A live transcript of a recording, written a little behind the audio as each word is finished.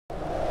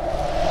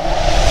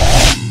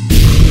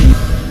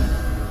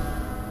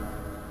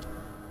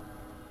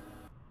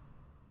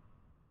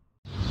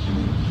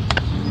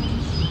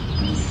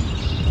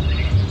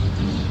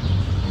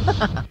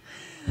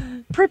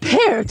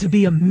Prepare to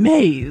be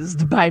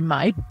amazed by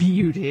my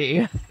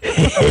beauty.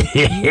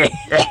 I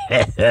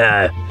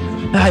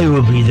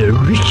will be the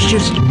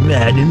richest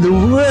man in the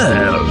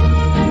world.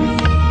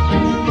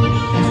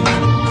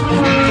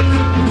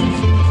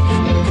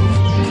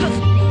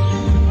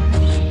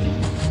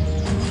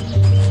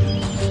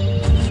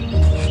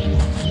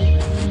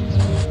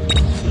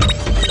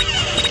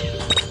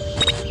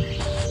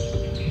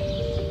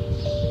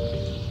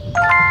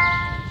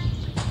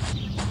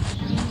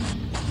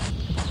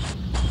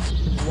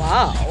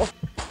 Wow,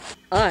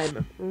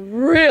 I'm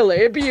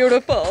really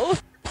beautiful.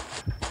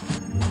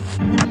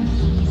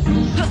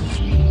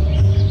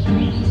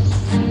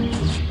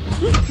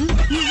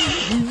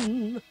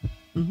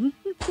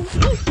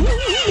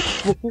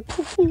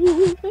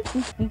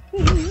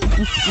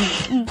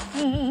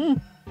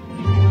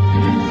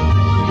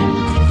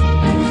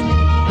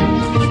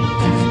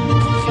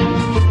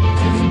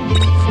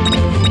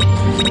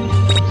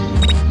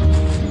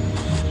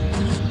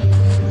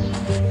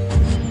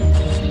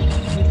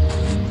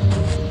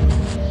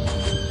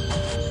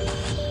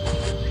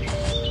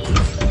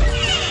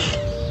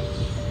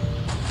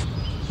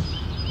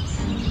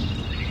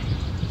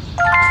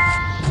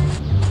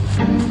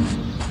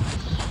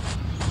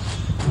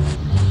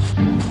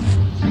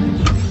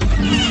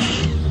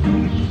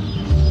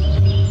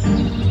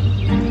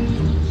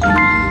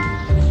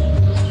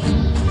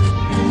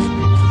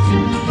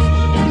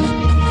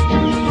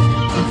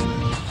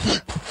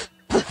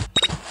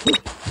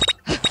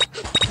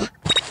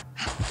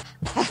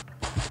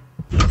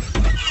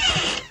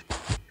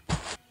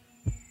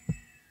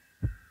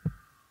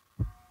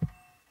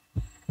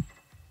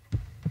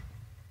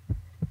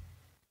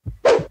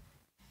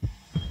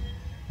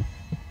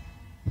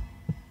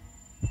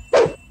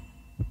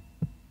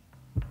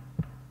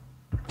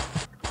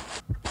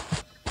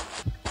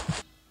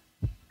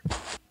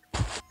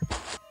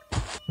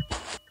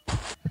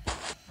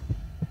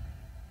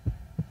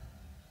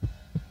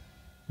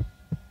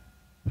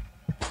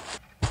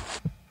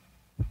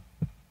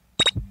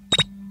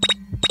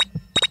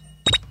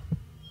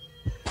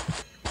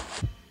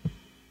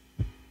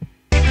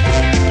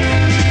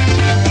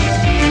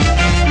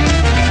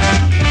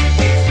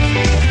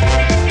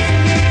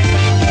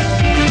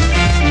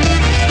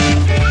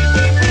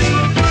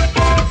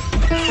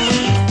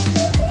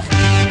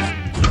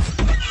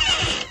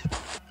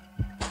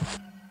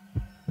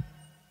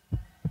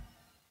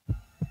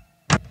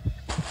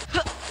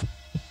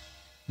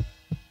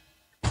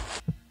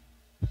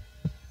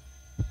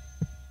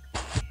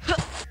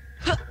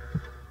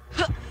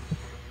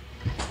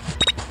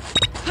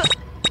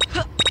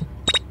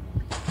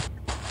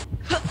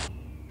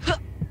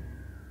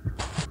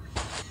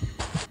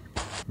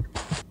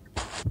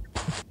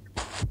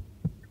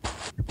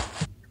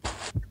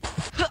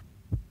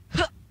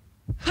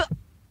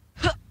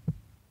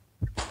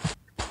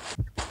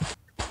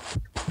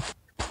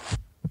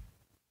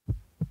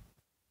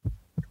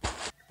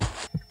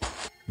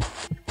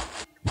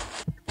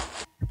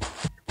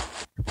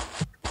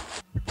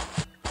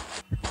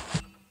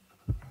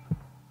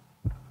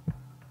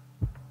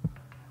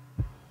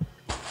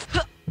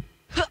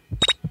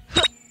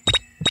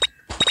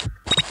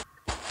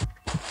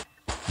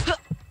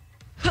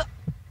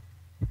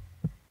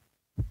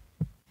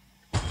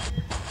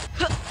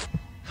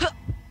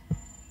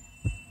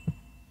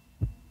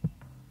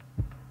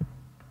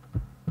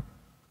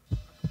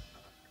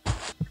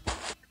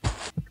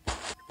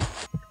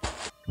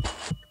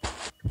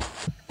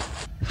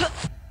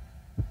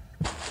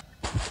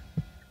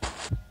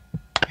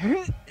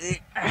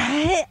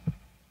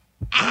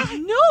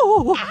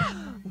 No!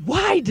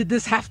 Why did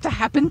this have to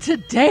happen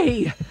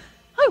today?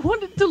 I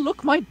wanted to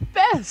look my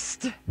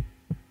best.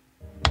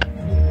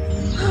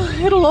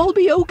 It'll all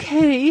be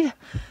okay.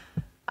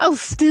 I'll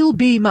still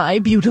be my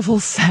beautiful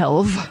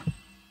self.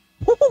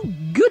 Oh,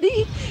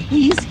 goody!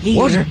 He's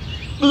here.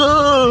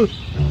 What?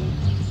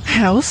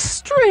 How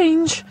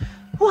strange.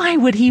 Why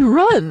would he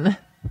run?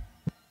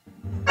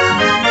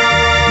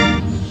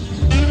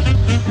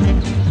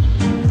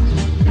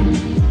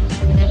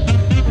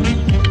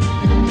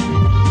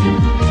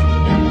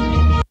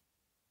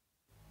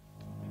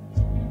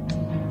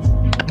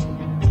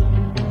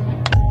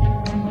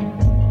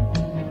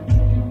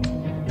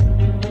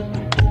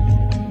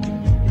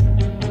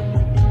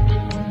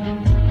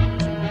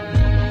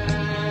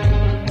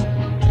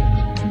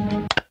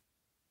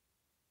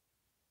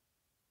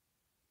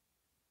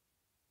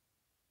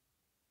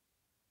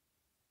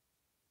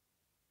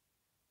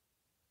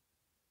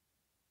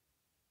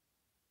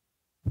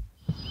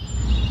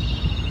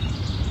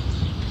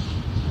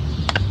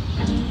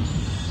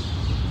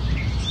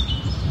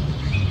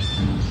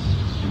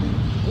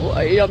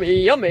 Oh,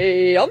 yummy,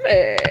 yummy,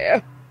 yummy.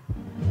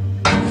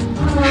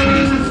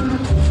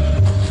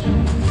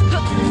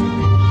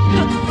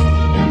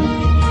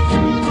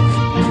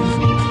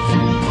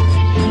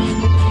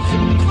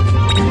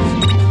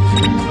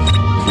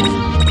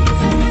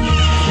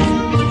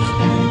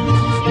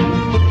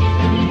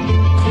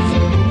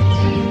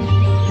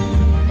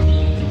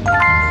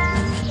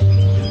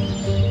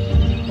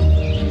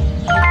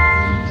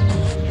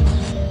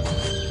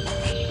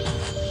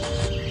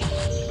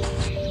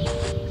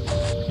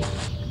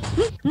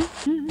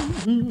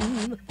 Time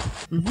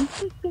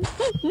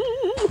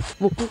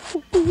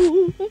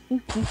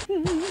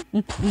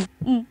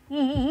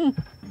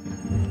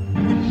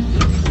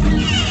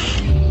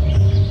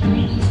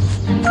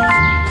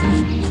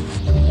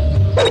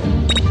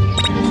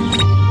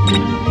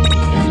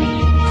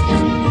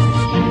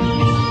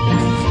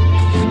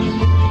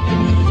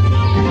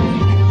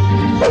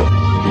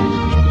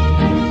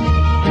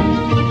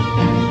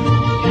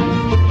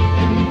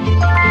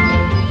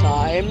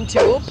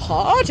to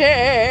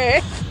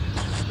party!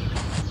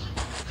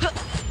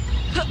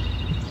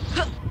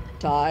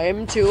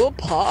 Time to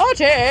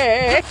party!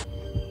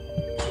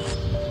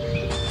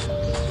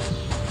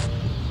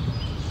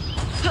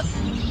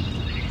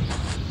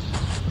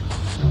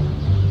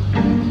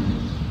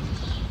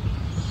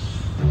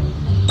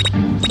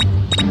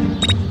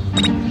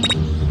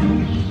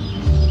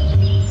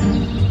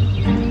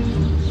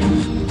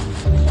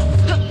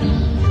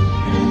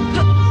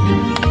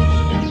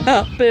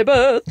 Happy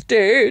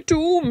birthday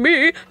to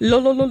me, la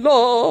la la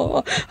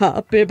la.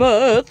 Happy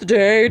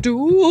birthday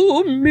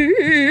to me,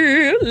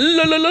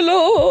 la la la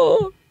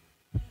la.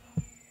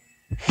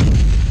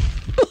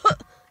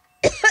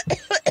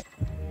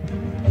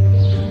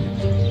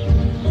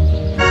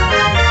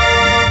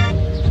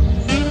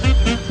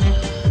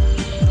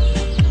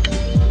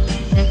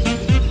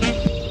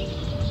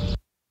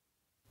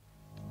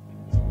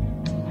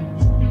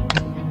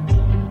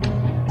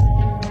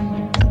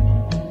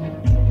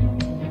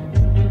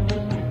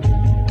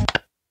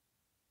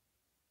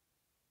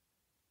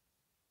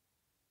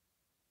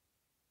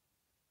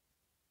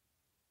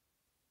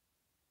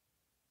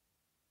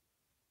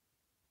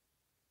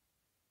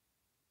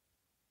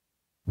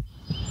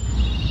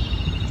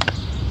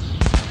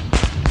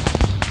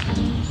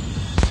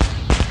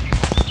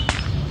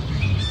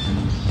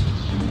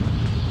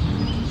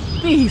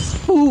 These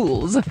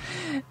fools!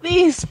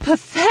 These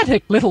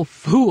pathetic little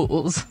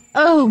fools!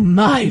 Oh,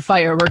 my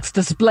fireworks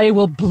display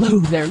will blow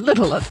their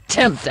little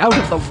attempt out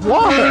of the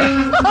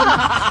water!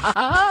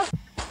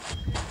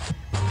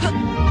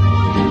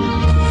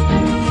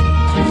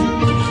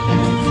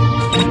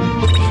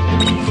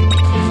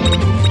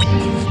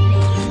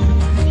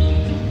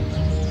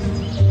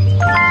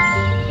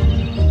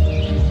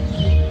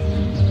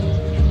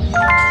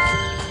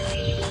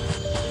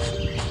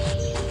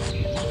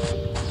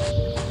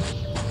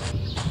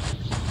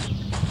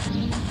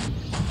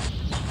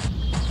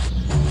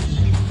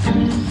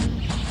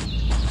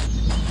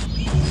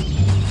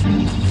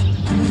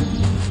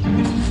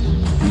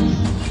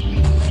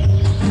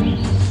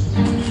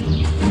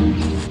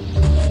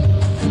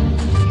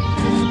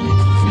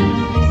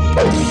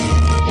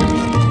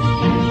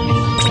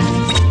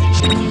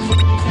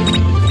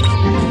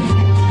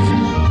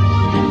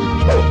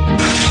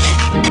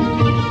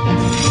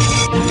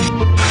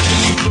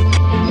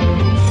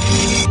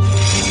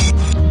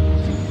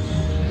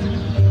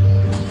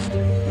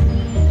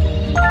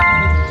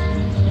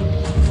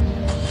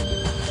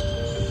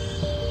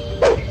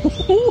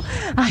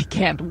 I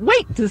can't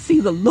wait to see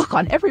the look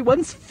on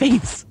everyone's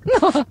face.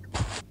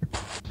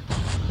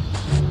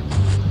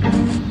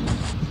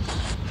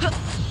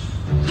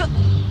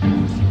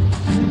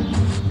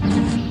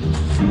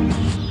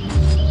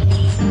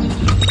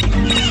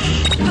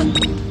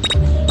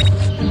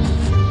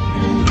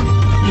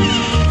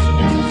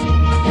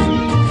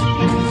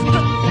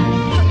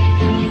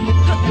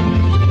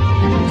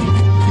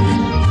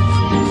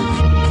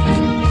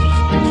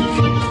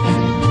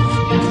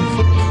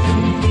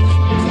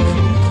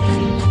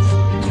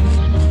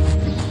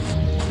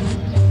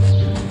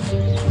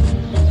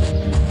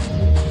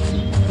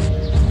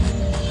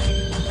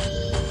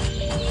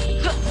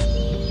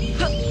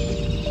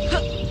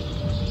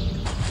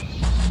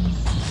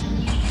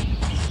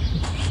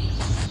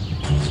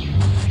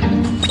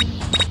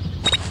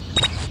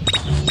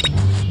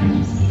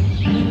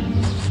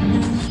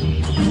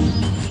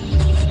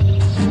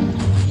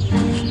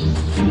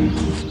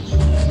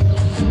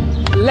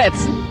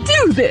 Let's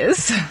do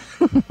this!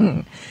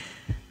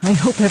 I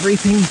hope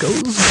everything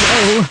goes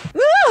well.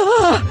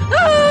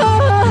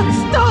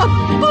 Stop,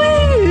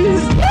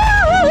 please!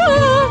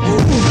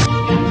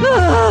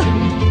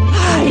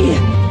 I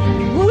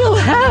will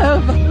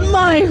have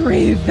my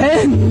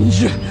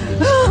revenge!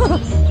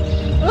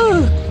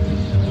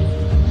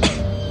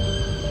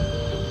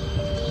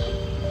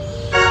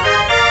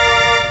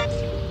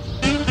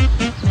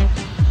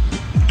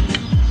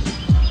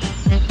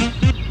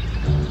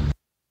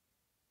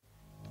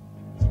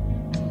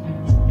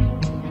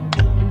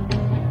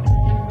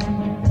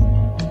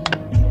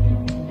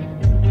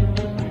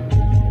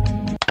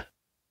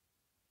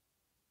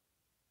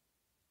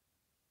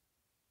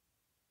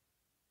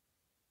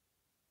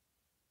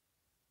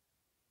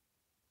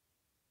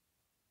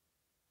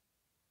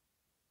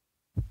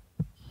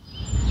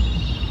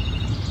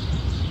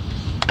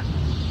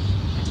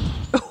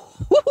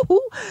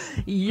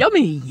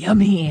 Yummy,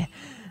 yummy.